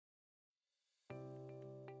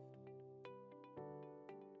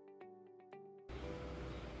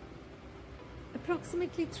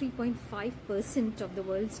approximately 3.5% of the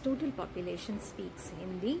world's total population speaks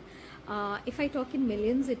Hindi. If I talk in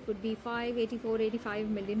millions, it would be 85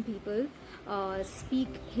 million people speak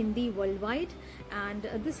Hindi worldwide, and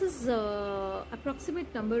this is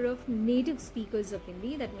approximate number of native speakers of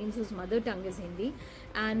Hindi, that means whose mother tongue is Hindi.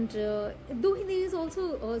 And though Hindi is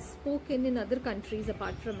also spoken in other countries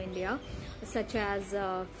apart from India, such as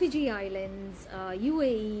Fiji Islands,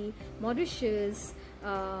 UAE, Mauritius,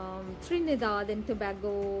 Trinidad and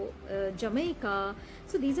Tobago, Jamaica.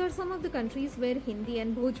 So these are some of the countries where Hindi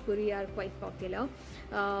and Bhojpuri are quite popular.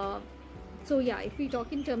 So yeah, if we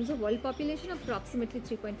talk in terms of world population, approximately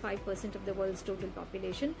 3.5% of the world's total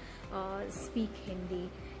population speak Hindi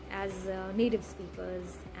as native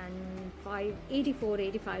speakers, and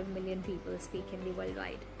 85 million people speak Hindi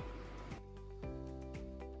worldwide.